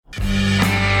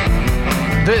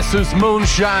This is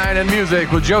Moonshine and Music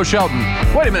with Joe Shelton.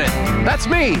 Wait a minute, that's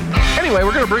me. Anyway,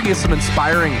 we're going to bring you some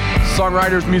inspiring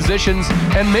songwriters, musicians,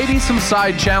 and maybe some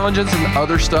side challenges and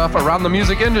other stuff around the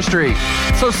music industry.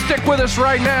 So stick with us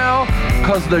right now,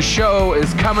 because the show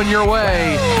is coming your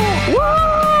way.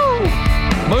 Woo!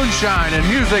 Moonshine and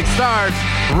Music starts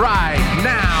right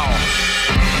now.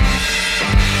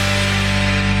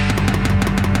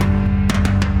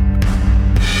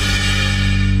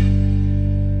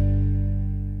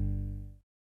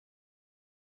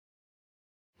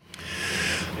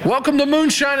 Welcome to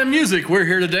Moonshine and Music. We're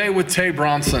here today with Tay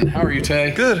Bronson. How are you, Tay?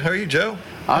 Good. How are you, Joe?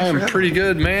 I am pretty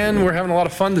good, man. We're having a lot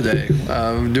of fun today.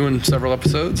 Doing several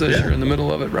episodes as you're in the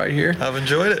middle of it right here. I've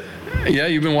enjoyed it. Yeah,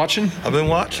 you've been watching? I've been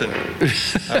watching.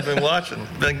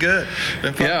 Been good.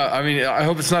 Been fun. Yeah, I mean, I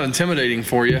hope it's not intimidating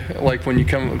for you, like when you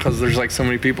come, because there's like so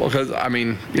many people. Because, I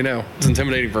mean, you know, it's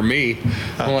intimidating for me.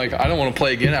 I'm like, I don't want to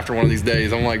play again after one of these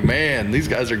days. I'm like, man, these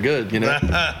guys are good, you know?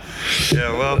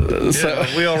 Yeah, well,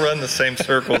 we all run the same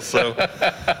circles, so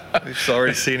we've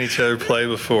already seen each other play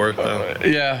before. So.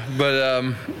 Yeah,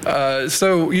 but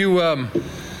so you have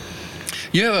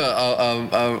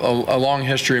a long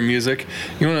history in music.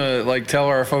 You want to like tell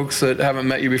our folks that haven't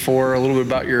met you before a little bit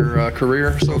about your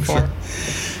career so far?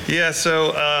 Yeah,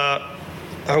 so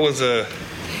I was a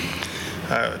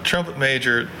trumpet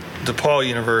major at DePaul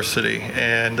University,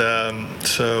 and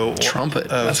trumpet.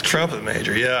 That's trumpet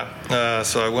major. Yeah.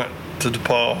 So I went to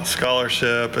DePaul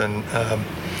scholarship, and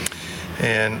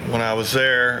when I was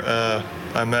there,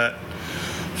 I met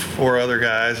 4 other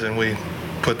guys, and we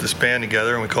put this band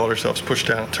together, and we called ourselves Push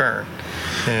Down and Turn.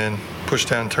 And Push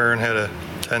Down and Turn had a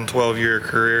 10-12 year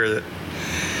career that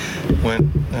went,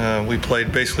 we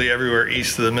played basically everywhere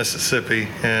east of the Mississippi,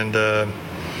 and got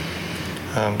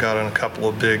on a couple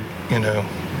of big,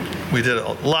 we did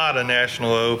a lot of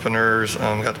national openers,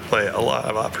 got to play a lot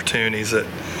of opportunities that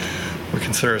we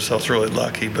consider ourselves really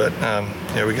lucky, but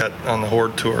we got on the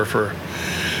Horde tour for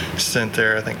a stint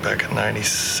there, I think back in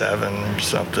 97 or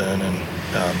something, and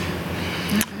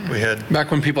we had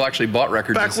back when people actually bought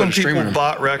records. Back when people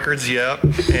bought records, yeah.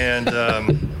 And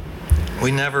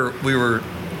we were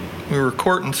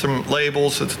courting some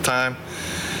labels at the time,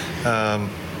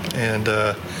 and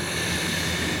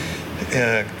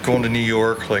going to New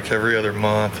York like every other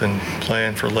month and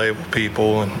playing for label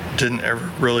people, and didn't ever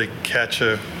really catch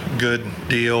a good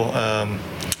deal.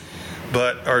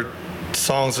 But our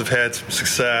songs have had some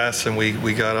success, and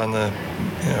we got on the,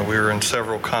 we were in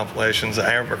several compilations,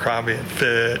 Abercrombie and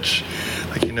Fitch,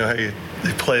 like how they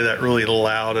play that really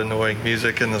loud, annoying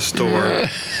music in the store.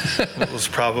 It was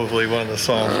probably one of the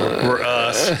songs were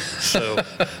Us. So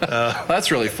that's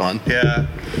really fun. Yeah.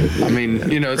 I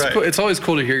mean, it's right. cool. It's always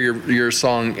cool to hear your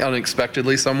song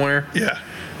unexpectedly somewhere. Yeah.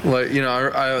 Like,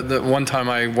 the one time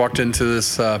I walked into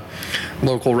this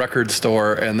local record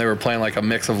store, and they were playing like a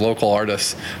mix of local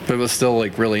artists, but it was still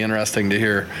like really interesting to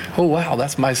hear, oh wow,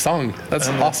 that's my song. That's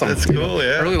awesome. That's cool,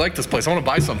 yeah. I really like this place. I want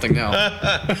to buy something now.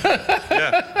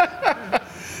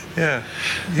 Yeah.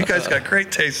 You guys got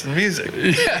great taste in music.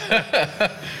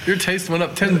 Yeah. Your taste went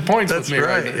up 10 points That's with me.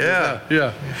 Right,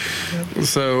 yeah.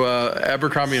 So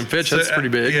Abercrombie and Fitch, that's pretty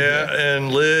big. Yeah,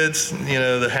 and Lids,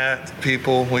 the Hat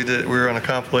people, we were on a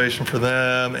compilation for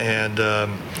them, and I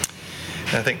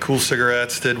think Cool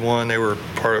Cigarettes did one. They were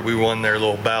we won their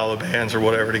little battle of bands or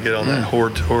whatever to get on that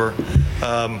Horde tour.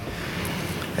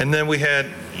 And then we had,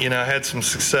 had some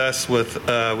success with,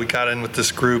 we got in with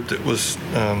this group that was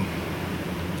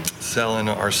selling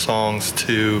our songs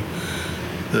to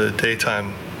the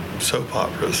daytime soap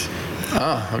operas.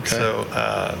 Ah, okay.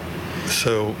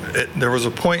 So there was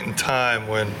a point in time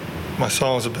when my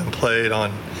songs have been played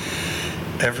on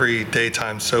every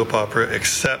daytime soap opera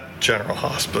except General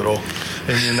Hospital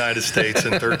in the United States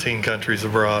and 13 countries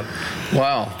abroad.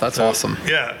 Wow, that's awesome.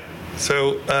 Yeah.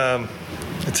 So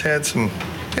it's had some.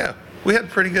 Yeah, we had a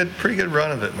pretty good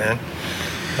run of it, man.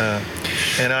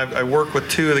 And I work with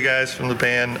 2 of the guys from the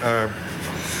band,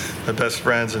 my best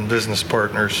friends and business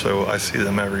partners, so I see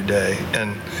them every day.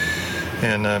 And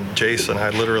Jason, I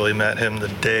literally met him the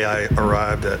day I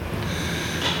arrived at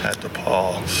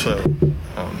DePaul.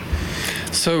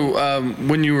 So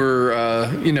when you were,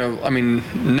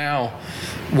 now,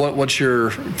 what's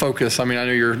your focus? I mean, I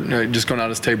know you're just going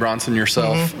out as Tay Bronson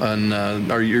yourself, and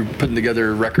are you putting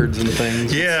together records and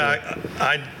things? Yeah,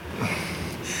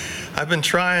 I've been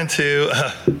trying to.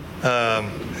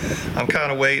 I'm kind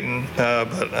of waiting,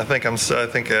 but I think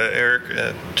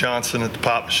Eric Johnson at the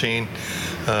Pop Machine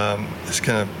is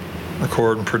going to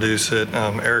record and produce it.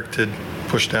 Eric did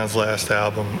Push Down's last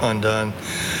album, Undone,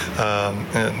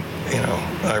 and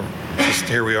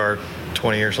here we are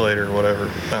 20 years later or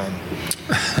whatever,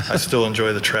 I still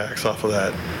enjoy the tracks off of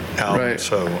that album. Right.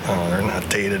 So they're not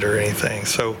dated or anything.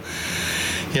 So,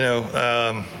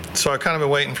 so I kind of been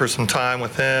waiting for some time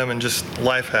with him, and just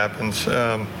life happens.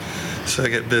 So I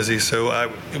get busy. So I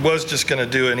was just going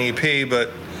to do an EP,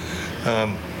 but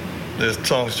the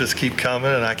songs just keep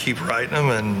coming, and I keep writing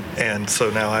them, and so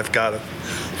now I've got a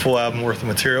full album worth of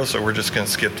material. So we're just going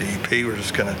to skip the EP. We're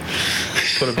just going to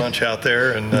put a bunch out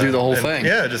there and do the whole thing.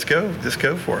 Yeah, just go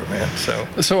for it, man.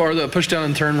 So are the Push Down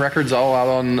and Turn records all out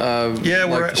on? Yeah,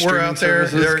 like we're out there.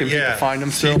 Can people find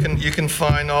them still? So you can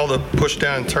find all the Push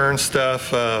Down and Turn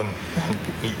stuff on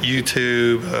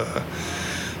YouTube,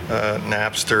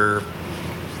 Napster,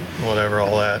 whatever,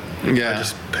 all that. Yeah. I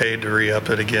just paid to re-up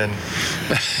it again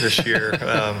this year.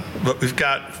 But we've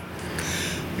got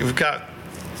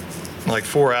like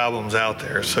 4 albums out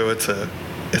there, so it's a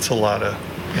lot of,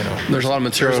 There's a lot of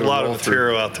material. There's a lot of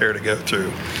material out there to go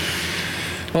through.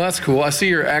 Well, that's cool. I see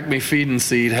your Acme Feed and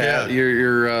Seed hat. Yeah.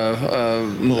 Your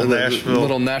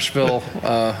little Nashville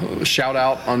shout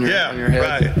out on your head.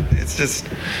 Right. It's just,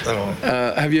 I don't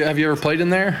know. Have you ever played in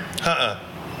there?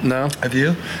 No. Have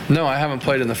you? No, I haven't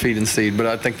played in the Feed and Seed, but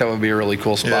I think that would be a really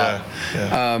cool spot.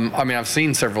 Yeah. I mean, I've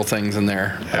seen several things in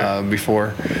there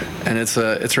before, and it's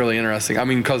really interesting. I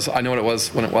mean, because I know what it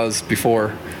was when it was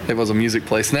before. It was a music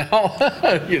place now.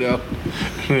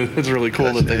 It's really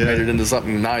cool that they made it into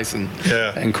something nice and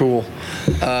cool.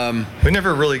 We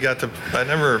never really got to. I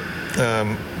never.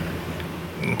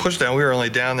 Push Down, we were only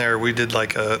down there. We did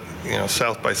like a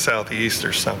South by Southeast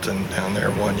or something down there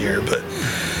one year, but.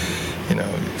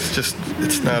 It's just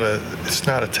it's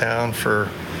not a town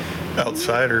for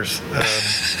outsiders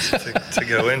to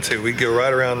go into. We go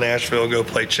right around Nashville, go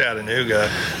play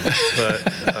Chattanooga,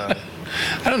 but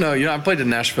I don't know. I've played in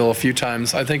Nashville a few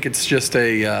times. I think it's just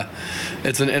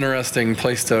it's an interesting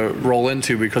place to roll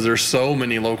into because there's so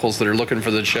many locals that are looking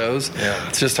for the shows. Yeah.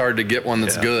 It's just hard to get one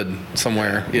that's good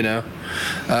somewhere,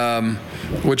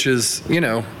 which is,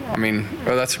 I mean,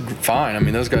 that's fine. I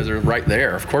mean, those guys are right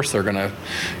there. Of course they're going to,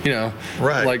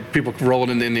 right. Like people rolling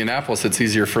into Indianapolis, it's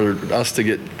easier for us to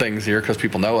get things here because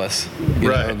people know us,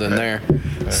 than there.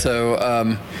 Right.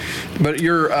 So, but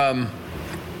you're, I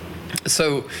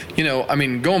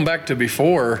mean, going back to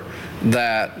before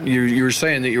that, you were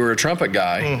saying that you were a trumpet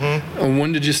guy. Mm-hmm.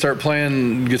 When did you start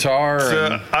playing guitar,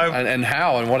 and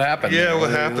how, and what happened? Yeah, what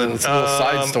happened? It's a little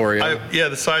side story.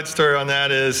 The side story on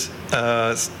that is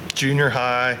junior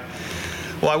high.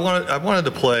 Well, I wanted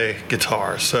to play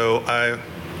guitar, so I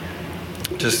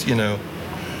just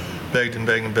begged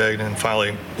and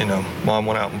finally Mom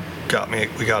went out and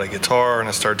we got a guitar, and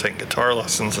I started taking guitar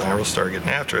lessons, and I really started getting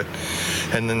after it.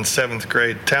 And then 7th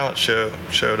grade talent show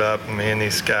showed up, and me and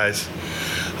these guys,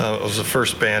 it was the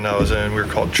first band I was in. We were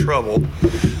called Trouble.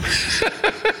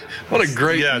 What a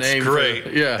great name. It's great.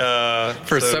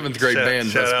 For a 7th grade band,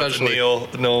 shout especially.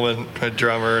 Out to Neil Nolman, a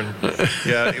drummer, and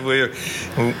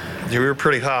we were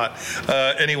pretty hot.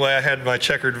 Anyway, I had my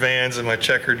checkered Vans and my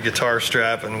checkered guitar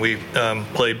strap, and we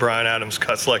played Bryan Adams'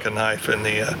 "Cuts Like a Knife" in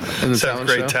the 7th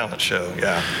grade talent show.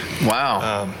 Yeah.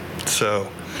 Wow.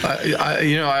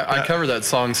 I cover that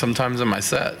song sometimes in my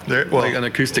set, like an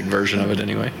acoustic version of it,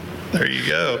 anyway. There you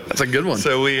go. That's a good one.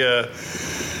 So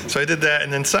so I did that,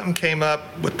 and then something came up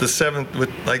with the 7th,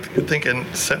 I think in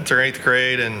 7th or 8th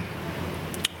grade, and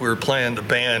we were playing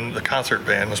the concert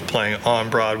band was playing on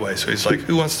Broadway. So he's like,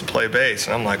 "Who wants to play bass?"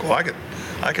 And I'm like, "Well,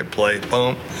 I could play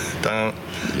boom, dun,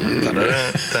 dun, dun,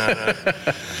 dun, dun."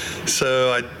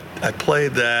 So I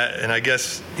played that, and I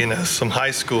guess some high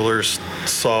schoolers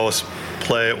saw us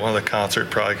play at one of the concerts,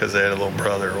 probably because they had a little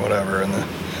brother or whatever in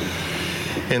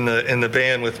the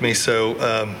band with me.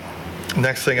 So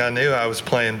next thing I knew, I was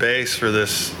playing bass for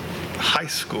this high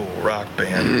school rock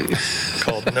band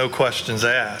called No Questions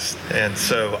Asked, and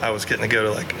so I was getting to go to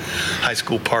like high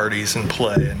school parties and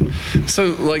play. And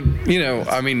so,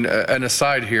 I mean, an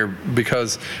aside here,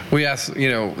 because we ask,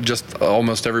 just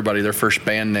almost everybody their first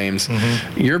band names.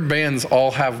 Mm-hmm. Your bands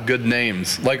all have good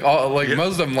names.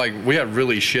 Most of them, we have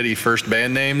really shitty first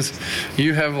band names.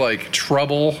 You have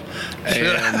Trouble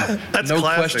and No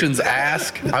classic. Questions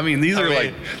Asked. I mean, these are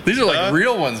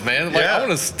real ones, man. I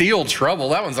want to steal Trouble.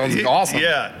 That one sounds awesome.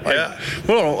 Yeah.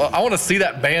 Well, I want to see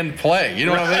that band play. You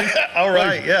know what I mean? All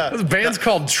right, yeah. This band's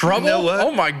called Trouble. You know what?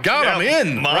 Oh my God, I'm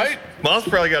in. Right? Mom's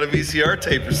probably got a VCR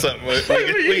tape or something. We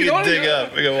can dig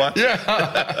up. We can watch. Yeah.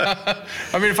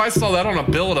 I mean, if I saw that on a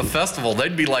bill at a festival,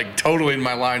 they'd be totally in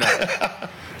my lineup.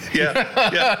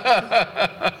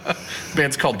 Yeah.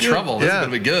 Band's called Trouble. This is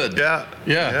gonna be good. Yeah.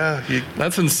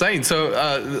 That's insane. So,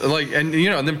 and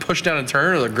then Push Down and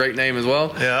Turn is a great name as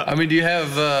well. Yeah. I mean, do you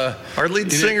have our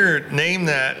lead singer named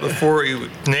that before he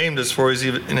named us before he's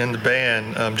even in the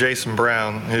band? Jason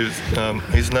Brown, who's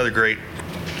he's another great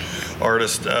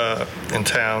artist in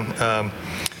town.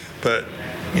 But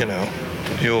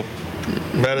you'll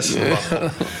medicine.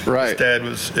 Right. His dad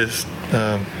is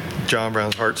John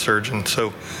Brown's heart surgeon,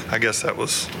 so I guess that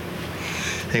was.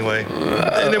 Anyway,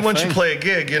 and then once you play a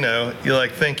gig, you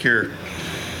think we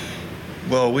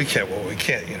can't,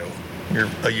 you're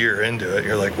a year into it.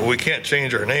 You're like, well, we can't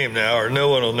change our name now or no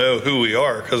one will know who we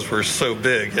are because we're so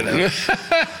big,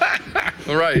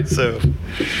 Right. So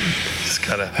just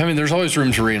kind of. I mean, there's always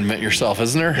room to reinvent yourself,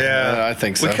 isn't there? Yeah. I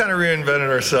think so. We kind of reinvented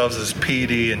ourselves as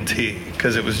PD and T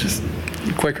because it was just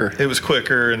quicker. It was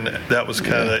quicker, and that was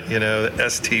kind of, the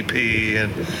STP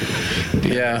and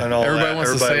all everybody that.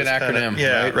 wants to say an acronym.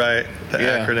 Right. The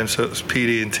acronym, so it was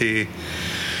PD and T.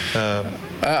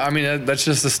 I mean, that's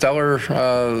just a stellar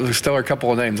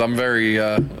couple of names. I'm very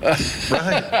right.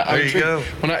 There you go.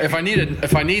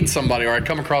 If I need somebody or I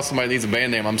come across somebody that needs a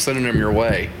band name, I'm sending them your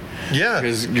way. Yeah,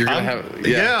 because you're gonna have.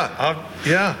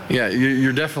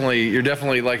 You're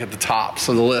definitely like at the tops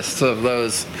of the list of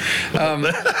those.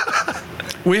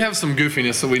 We have some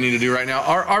goofiness that we need to do right now.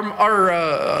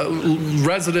 Our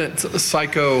resident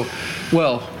psycho,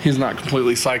 well, he's not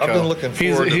completely psycho. I've been looking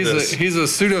forward to this. He's a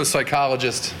pseudo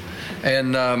psychologist,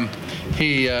 and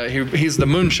he's the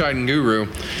moonshine guru,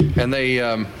 and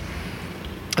they.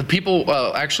 People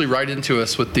actually write into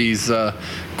us with these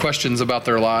questions about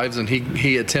their lives, and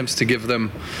he attempts to give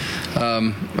them,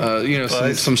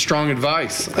 some strong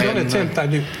advice. I don't attempt. I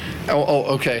do.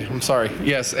 Oh, okay. I'm sorry.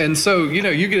 Yes, and so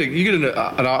you get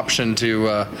an option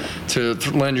to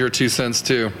lend your 2 cents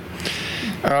too.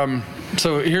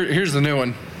 So here's the new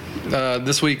one.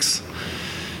 This week's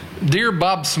Dear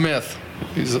Bob Smith.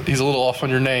 He's a little off on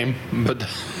your name, but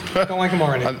I don't like him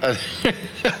already.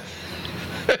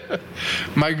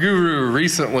 My guru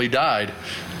recently died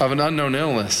of an unknown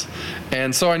illness,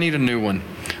 and so I need a new one.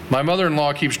 My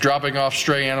mother-in-law keeps dropping off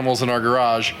stray animals in our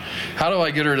garage. How do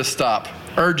I get her to stop?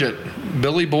 Urgent.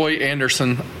 Billy Boy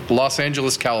Anderson, Los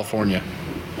Angeles, California.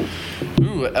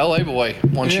 Ooh, LA boy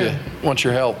wants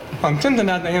your help. I'm tempted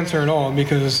not to answer at all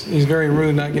because he's very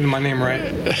rude not getting my name right.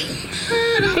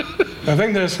 I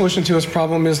think the solution to his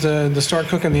problem is to start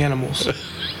cooking the animals.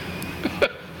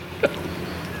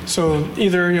 So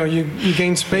either you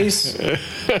gain space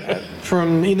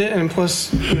from eating it, and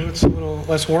plus it's a little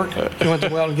less work. You don't have to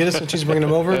go out and get it since she's bringing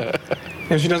them over.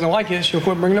 And if she doesn't like it, she'll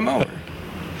quit bringing them over.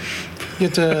 You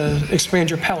get to expand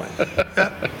your palate.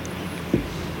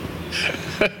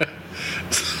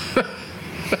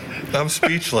 I'm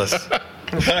speechless.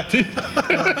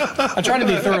 I try to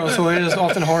be thorough, so it is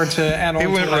often hard to add on. He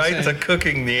to went what I right say. to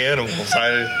cooking the animals.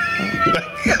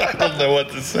 I don't know what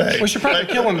to say. We should probably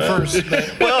kill him first.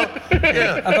 But Well,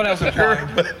 yeah. I thought that was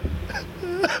implied.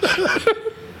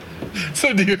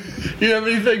 So do you have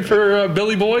anything for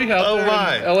Billy Boy out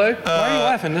there in LA? Why are you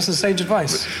laughing? This is sage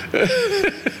advice.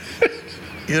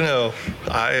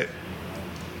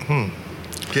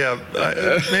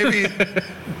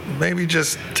 Maybe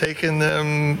just taking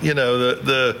them,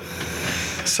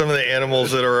 some of the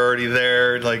animals that are already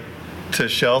there, like to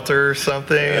shelter or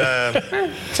something.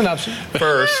 It's an option.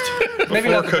 First, Maybe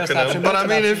before not the best cooking option, them. but But I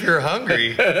it's an mean, option. if you're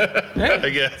hungry, I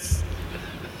guess.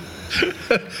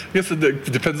 I guess it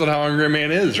depends on how hungry a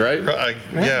man is, right?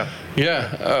 Yeah.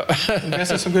 Yeah.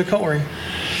 That's some good cutlery.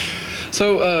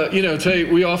 So today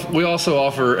we also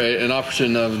offer an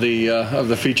option of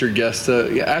the featured guest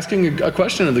asking a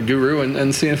question of the guru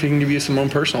and seeing if he can give you some own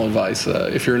personal advice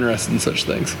if you're interested in such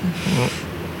things.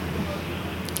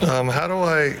 How do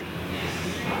I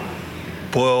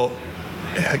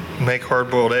make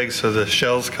hard-boiled eggs so the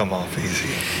shells come off easy?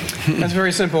 That's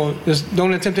very simple. Just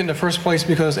don't attempt it in the first place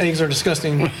because eggs are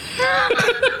disgusting.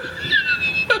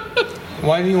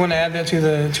 Why do you want to add that to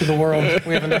the world?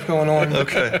 We have enough going on.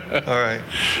 Okay. All right.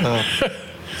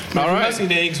 If you must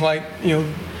eat eggs,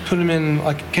 put them in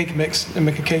like a cake mix and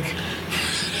make a cake.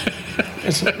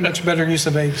 It's a much better use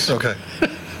of eggs. Okay.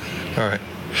 All right.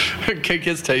 Cake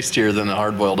is tastier than a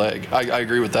hard-boiled egg. I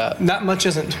agree with that. Not much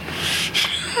isn't.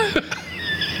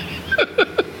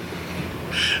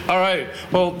 All right.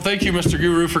 Well, thank you, Mr.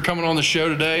 Guru, for coming on the show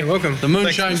today. You're welcome. The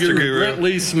Moonshine Thanks, Mr. Guru, Guru. Brent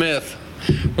Lee Smith,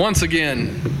 once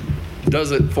again,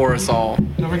 does it for us all.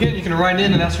 Don't forget, you can write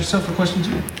in and ask yourself a question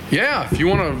too. Yeah, if you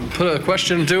want to put a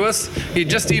question to us, you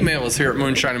just email us here at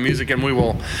Moonshine and Music, and we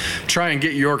will try and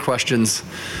get your questions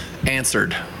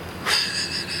answered.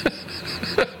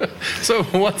 So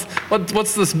what's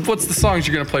the songs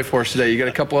you're gonna play for us today? You got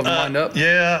a couple of them lined up?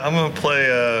 Yeah, I'm gonna play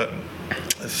a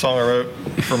song I wrote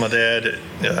for my dad.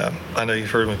 I know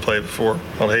you've heard me play it before.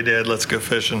 Called "Hey Dad, Let's Go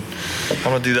Fishing." I'm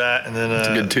gonna do that, and then That's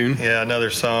a good tune. Yeah, another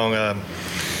song.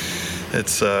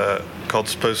 It's called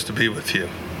 "Supposed to Be with You."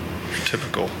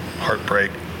 Typical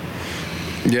heartbreak.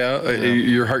 Yeah,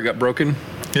 your heart got broken.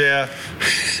 Yeah,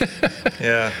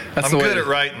 yeah. I'm good at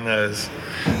writing those.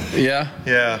 Yeah.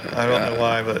 Yeah, I don't know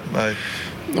why, but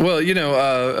Well,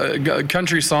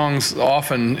 country songs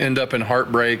often end up in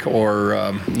heartbreak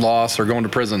or loss or going to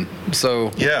prison.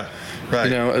 So yeah, right.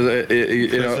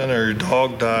 Prison or your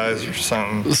dog dies or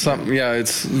something. Something, yeah.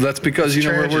 That's because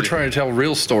we're trying to tell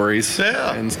real stories.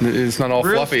 Yeah, and it's not all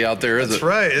fluffy out there, is it? That's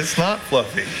right. It's not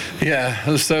fluffy.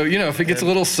 Yeah. So if it gets a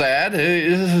little sad,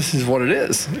 this is what it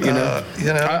is.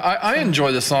 I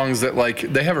enjoy the songs that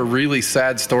they have a really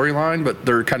sad storyline, but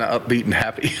they're kind of upbeat and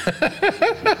happy.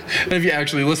 And if you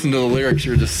actually listen to the lyrics,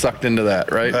 you're just sucked into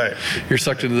that, right? Right. You're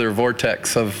sucked into their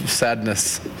vortex of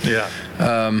sadness. Yeah.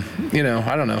 I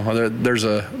don't know. There's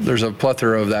a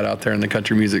plethora of that out there in the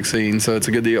country music scene, so it's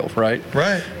a good deal, right?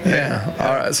 Right. Yeah.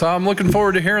 All right. So I'm looking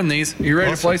forward to hearing these. You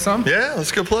ready to play some? Yeah,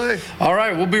 let's go play. All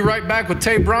right. We'll be right back with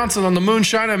Tay Bronson on the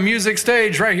Moonshine and Music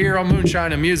stage right here on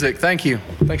Moonshine and Music. Thank you.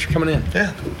 Thanks for coming in.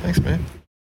 Yeah. Thanks, man.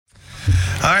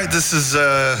 All right. This is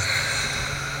a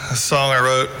song I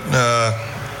wrote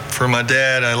for my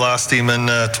dad. I lost him in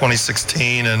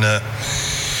 2016, and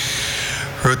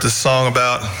wrote this song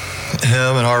about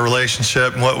him and our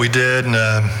relationship and what we did, and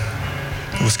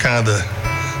it was kind of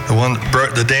the one that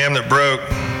broke, the dam that broke.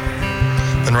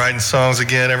 Been writing songs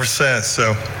again ever since.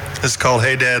 So it's called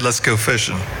 "Hey Dad, Let's Go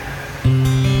Fishing."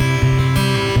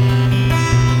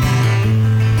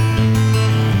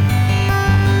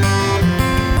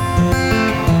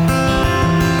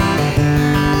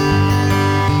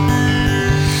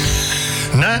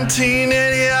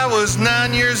 1980, I was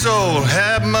 9 years old,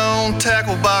 had my own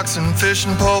tackle box and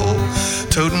fishing pole,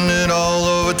 toting it all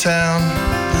over town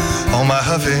on my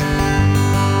Huffy.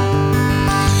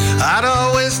 I'd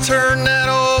always turn that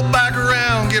old bike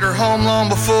around, get her home long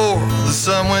before the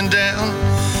sun went down.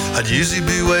 I'd usually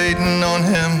be waiting on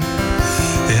him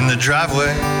in the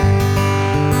driveway.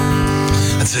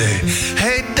 I'd say,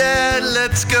 "Hey Dad,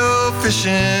 let's go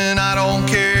fishing. I don't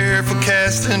care if we're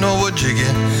casting or we're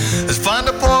jigging. Let's find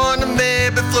a pond and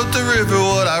maybe float the river.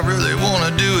 What I really want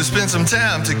to do is spend some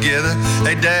time together.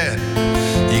 Hey Dad,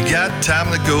 you got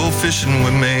time to go fishing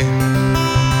with me?"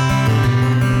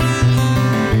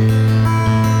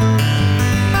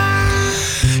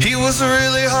 He was a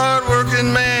really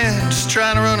hard-working man, just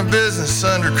trying to run a business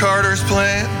under Carter's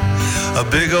plan. A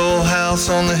big old house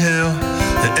on the hill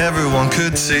that everyone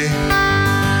could see.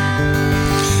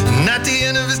 And at the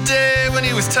end of his day, when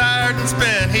he was tired and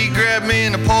spent, he grabbed me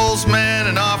and the poles, man,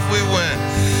 and off we went.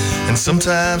 And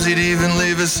sometimes he'd even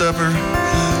leave his supper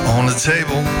on the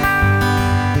table.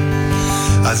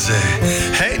 I'd say,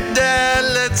 "Hey Dad,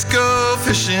 let's go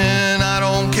fishing. I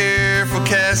don't care if we're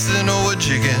casting or we're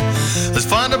jigging. Let's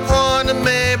find a pond and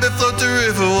maybe float the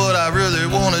river. What I really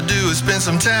want to do is spend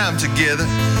some time together.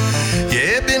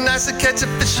 Yeah, it'd be nice to catch a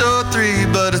fish or three,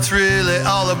 but it's really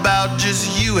all about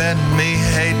just you and me.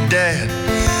 Hey Dad,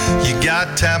 you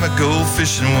got time to go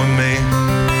fishing with me?"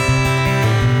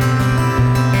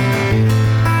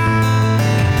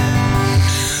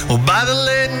 Well, by the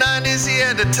late 90s, he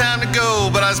had the time to go,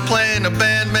 but I was playing a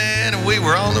band, man, and we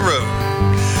were on the road.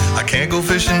 "I can't go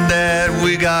fishing, Dad,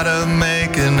 we gotta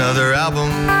make another album."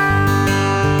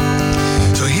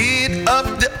 So he'd up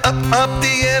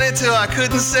the ante till I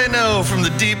couldn't say no, from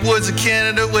the deep woods of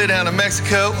Canada way down to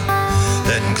Mexico.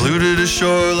 That included a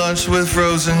shore lunch with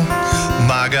frozen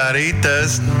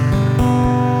margaritas.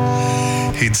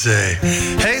 He'd say,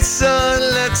 "Hey son,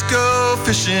 let's go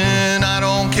fishing. I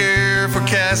don't care if we're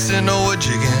casting or we're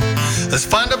jigging. Let's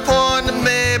find a pond and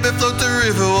maybe float the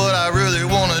river. What I really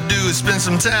want to do is spend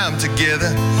some time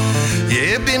together.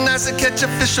 Yeah, it'd be nice to catch a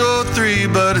fish or three,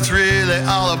 but it's really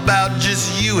all about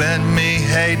just you and me.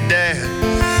 Hey Dad,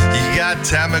 you got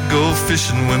time to go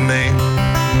fishing with me?"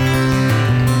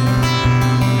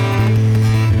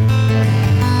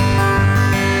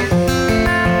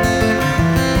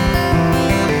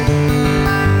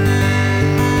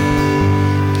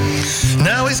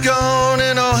 Now he's gone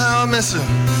and oh how I miss him.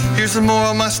 Here's the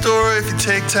moral of my story if you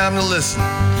take time to listen.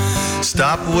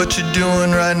 Stop what you're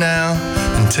doing right now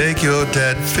and take your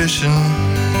dad fishing.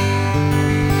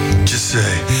 Just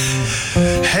say,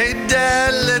 "Hey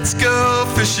Dad, let's go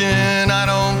fishing. I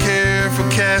don't care if we're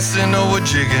casting or we're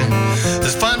jigging.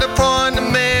 Let's find a pond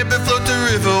and maybe float the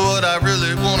river. What I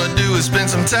really want to do is spend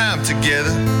some time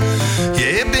together.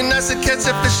 Yeah, it'd be nice guys that catch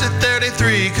that fish at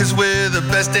 33, 'cause we're the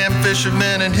best damn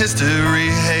fishermen in history.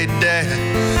 Hey, Dad,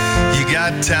 you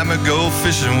got time to go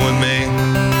fishing with me?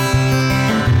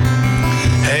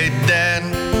 Hey, Dad,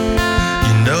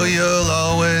 you know you'll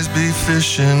always be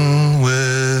fishing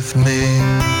with me.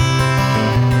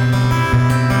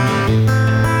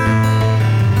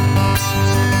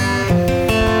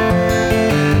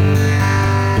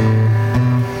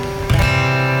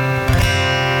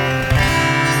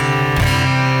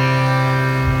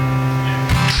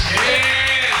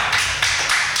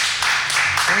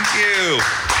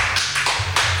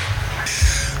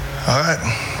 All right,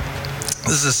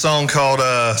 this is a song called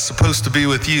Supposed to Be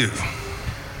With You.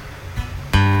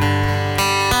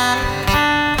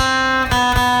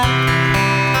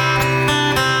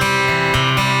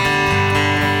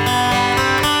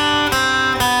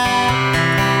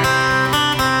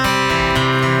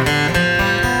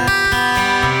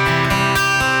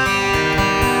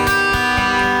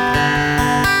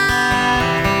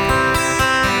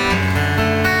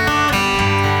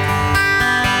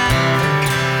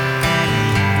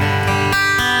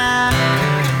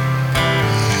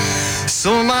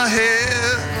 Some of my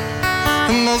head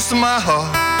and most of my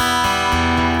heart,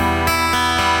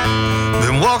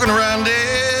 been walking around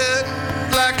dead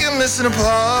like I'm missing a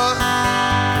part.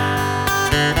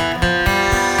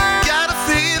 Got a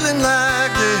feeling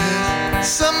like there's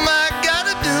something I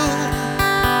gotta do.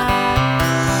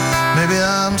 Maybe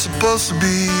I'm supposed to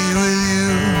be with you.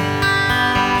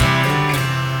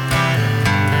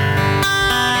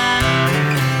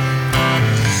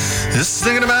 Just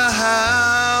thinking about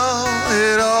how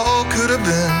it all could have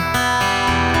been,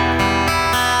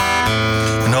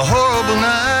 and a horrible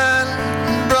night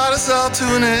brought us all to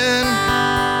an end.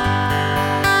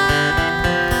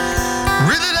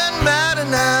 Really doesn't matter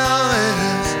now,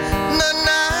 there's nothing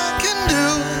I can do.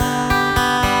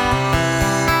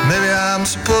 Maybe I'm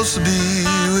supposed to be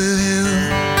with you.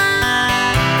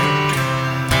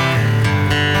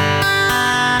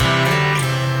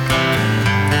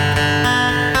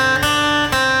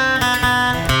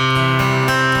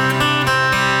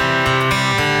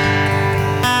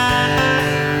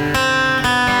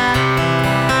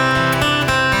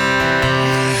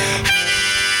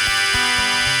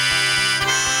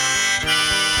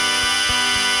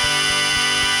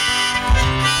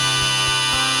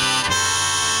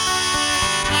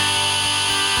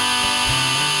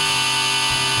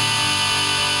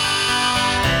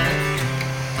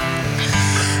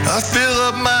 I fill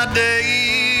up my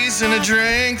days and I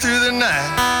drink through the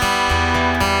night.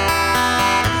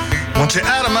 Want you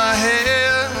out of my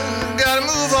head, gotta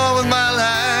move on with my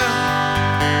life.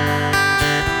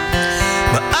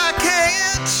 But I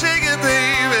can't shake it,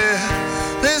 baby,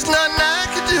 there's nothing I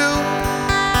can do.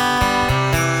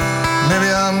 Maybe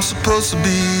I'm supposed to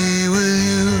be with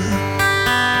you.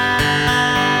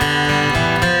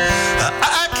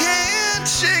 I can't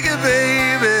shake it,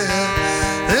 baby,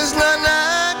 there's nothing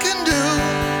I can do.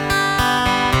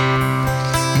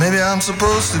 Maybe I'm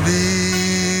supposed to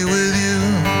be with you.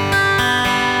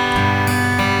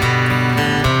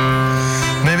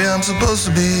 Maybe I'm supposed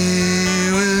to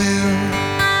be with you.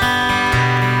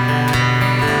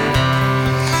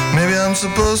 Maybe I'm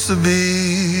supposed to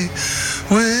be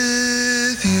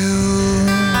with you.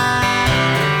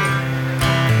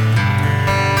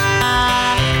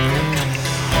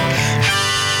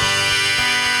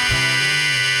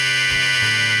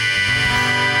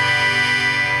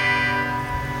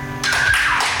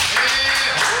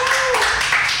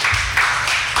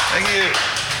 Thank you.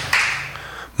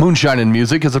 Moonshine and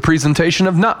Music is a presentation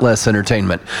of Not Less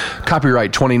Entertainment.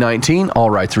 Copyright 2019, all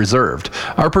rights reserved.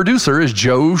 Our producer is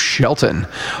Joe Shelton.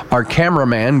 Our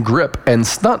cameraman, grip, and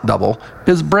stunt double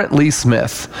is Brent Lee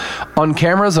Smith. On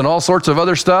cameras and all sorts of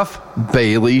other stuff,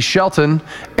 Bailey Shelton.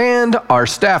 And our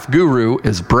staff guru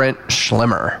is Brent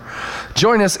Schlemmer.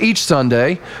 Join us each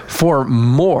Sunday for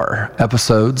more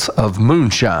episodes of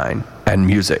Moonshine and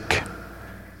Music.